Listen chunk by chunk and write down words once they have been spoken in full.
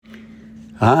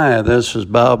Hi, this is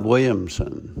Bob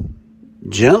Williamson.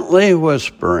 Gently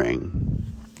whispering.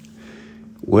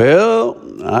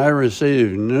 Well, I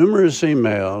received numerous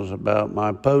emails about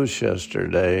my post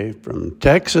yesterday from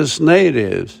Texas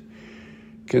natives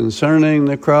concerning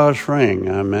the cross ring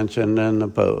I mentioned in the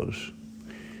post.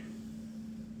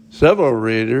 Several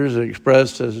readers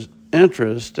expressed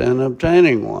interest in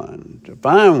obtaining one. To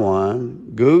find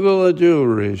one, Google a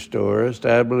jewelry store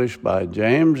established by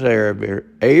James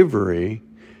Avery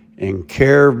in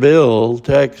Careville,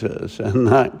 Texas, and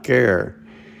not Care.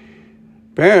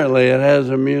 Apparently, it has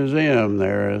a museum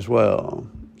there as well.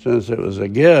 Since it was a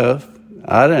gift,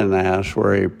 I didn't ask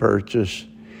where it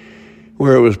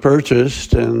was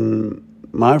purchased, and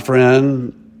my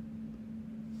friend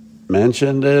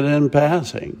mentioned it in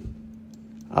passing.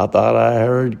 I thought I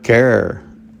heard Care,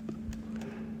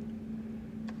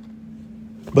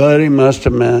 but he must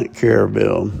have meant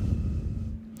Careville.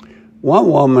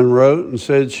 One woman wrote and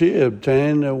said she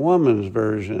obtained a woman's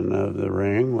version of the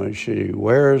ring, which she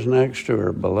wears next to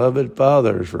her beloved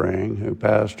father's ring, who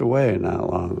passed away not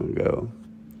long ago.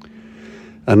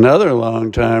 Another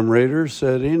longtime reader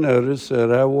said he noticed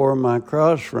that I wore my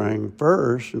cross ring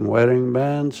first and wedding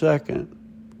band second.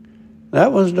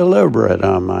 That was deliberate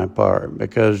on my part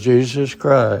because Jesus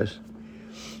Christ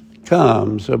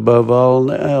comes above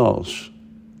all else.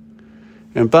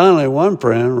 And finally, one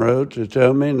friend wrote to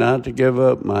tell me not to give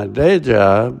up my day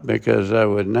job because I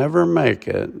would never make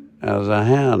it as a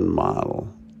hand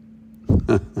model.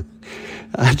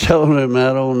 I told him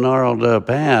that old gnarled up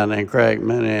hand and cracked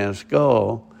many a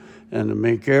skull, and to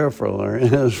be careful or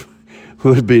his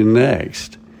would be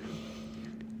next.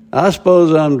 I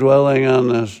suppose I'm dwelling on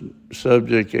this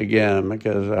subject again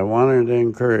because I wanted to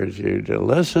encourage you to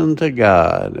listen to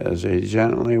God as He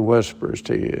gently whispers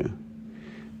to you.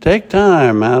 Take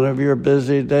time out of your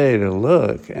busy day to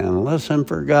look and listen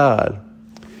for God.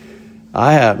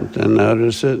 I happen to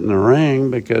notice it in the ring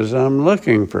because I'm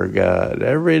looking for God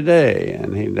every day,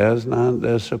 and He does not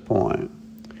disappoint.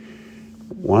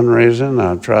 One reason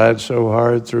I've tried so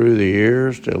hard through the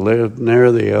years to live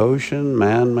near the ocean,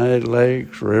 man-made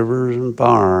lakes, rivers, and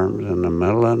farms in the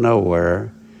middle of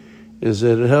nowhere is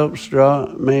that it helps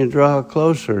me draw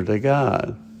closer to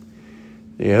God.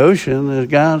 The ocean is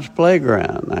God's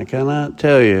playground. I cannot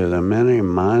tell you the many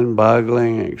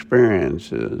mind-boggling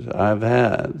experiences I've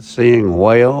had, seeing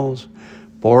whales,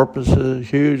 porpoises,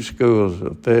 huge schools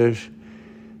of fish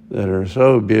that are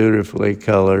so beautifully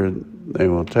colored they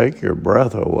will take your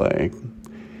breath away,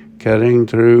 cutting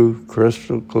through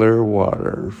crystal clear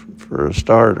water for a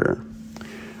starter.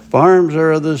 Farms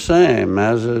are the same.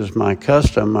 As is my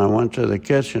custom, I went to the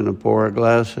kitchen to pour a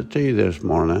glass of tea this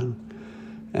morning,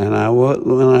 and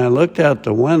when I looked out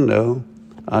the window,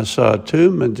 I saw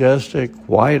two majestic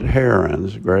white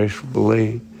herons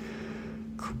gracefully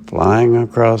flying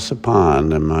across the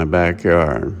pond in my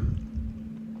backyard.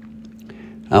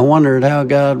 I wondered how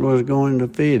God was going to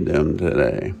feed them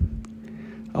today.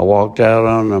 I walked out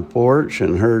on the porch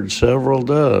and heard several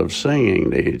doves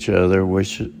singing to each other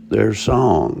their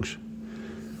songs,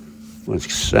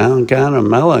 which sound kind of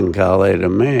melancholy to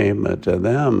me, but to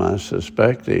them I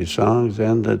suspect these songs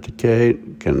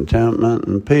indicate contentment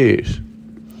and peace.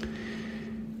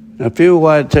 A few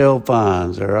white-tailed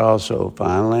fawns are also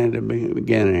finally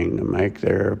beginning to make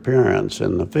their appearance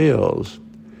in the fields,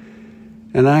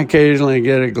 and I occasionally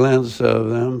get a glimpse of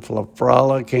them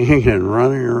frolicking and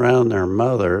running around their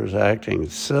mothers, acting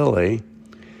silly,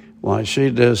 while she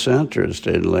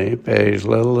disinterestedly pays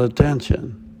little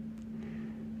attention.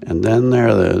 And then there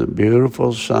are the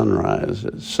beautiful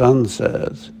sunrises,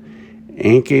 sunsets,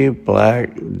 inky black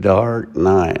dark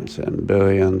nights, and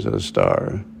billions of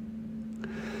stars.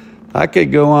 I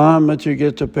could go on, but you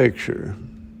get the picture.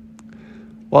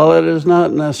 While it is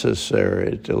not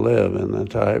necessary to live in the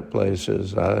tight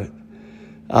places I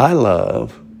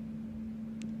love,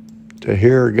 to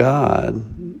hear God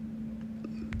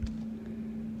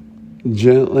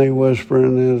gently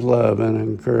whispering His love and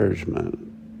encouragement,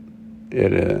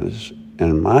 it is,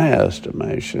 in my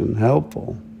estimation,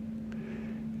 helpful.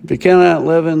 If you cannot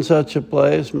live in such a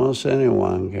place, most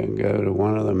anyone can go to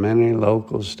one of the many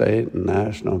local, state, and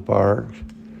national parks.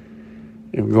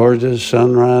 If gorgeous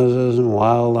sunrises and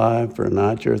wildlife are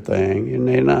not your thing, you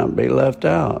need not be left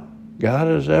out. God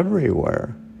is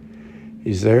everywhere.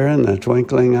 He's there in the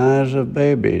twinkling eyes of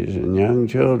babies and young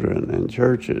children in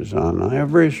churches on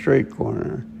every street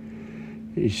corner.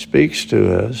 He speaks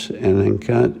to us in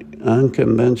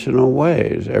unconventional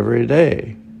ways every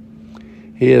day.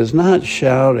 He is not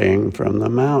shouting from the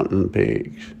mountain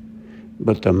peaks,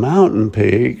 but the mountain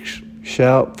peaks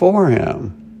shout for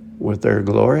Him with their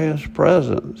glorious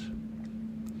presence.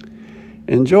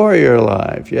 Enjoy your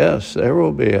life. Yes, there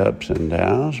will be ups and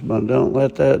downs, but don't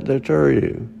let that deter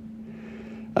you.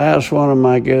 I asked one of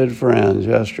my good friends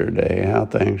yesterday how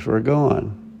things were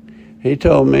going. He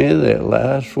told me that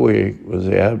last week was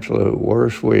the absolute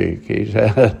worst week he's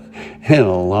had in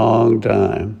a long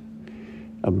time.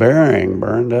 A bearing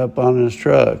burned up on his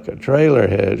truck. A trailer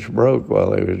hitch broke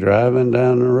while he was driving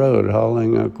down the road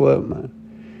hauling equipment.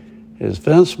 His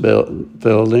fence building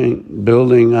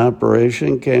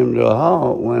operation came to a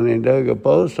halt when he dug a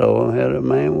post hole and hit a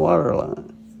main water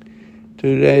line.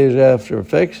 2 days after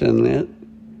fixing it,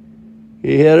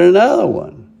 he hit another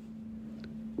one.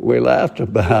 We laughed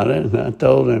about it, and I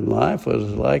told him life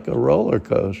was like a roller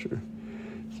coaster.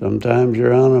 Sometimes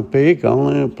you're on a peak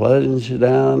only to plunge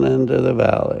down into the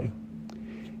valley.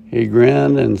 He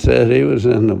grinned and said he was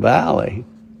in the valley.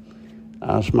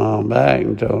 I smiled back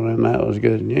and told him that was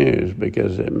good news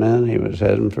because it meant he was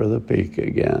heading for the peak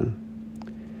again.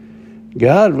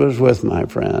 God was with my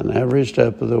friend every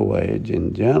step of the way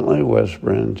and gently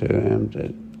whispering to him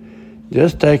to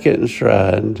just take it in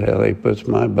stride until he puts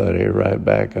my buddy right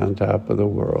back on top of the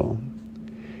world.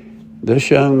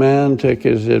 This young man took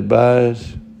his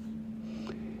advice,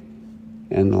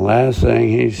 and the last thing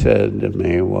he said to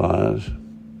me was,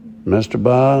 "Mr.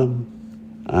 Bob,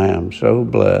 I am so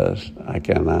blessed I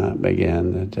cannot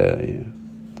begin to tell you."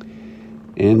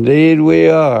 Indeed we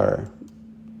are.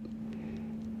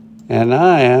 And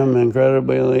I am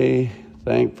incredibly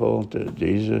thankful to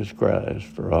Jesus Christ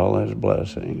for all his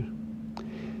blessings.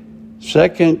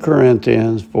 2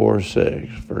 Corinthians 4:6,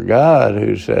 for God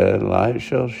who said, light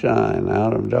shall shine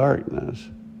out of darkness,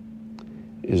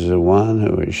 is the one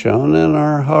who is shown in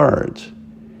our hearts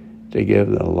to give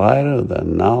the light of the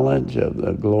knowledge of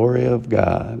the glory of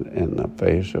God in the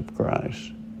face of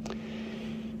Christ.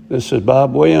 This is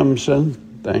Bob Williamson.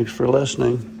 Thanks for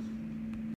listening.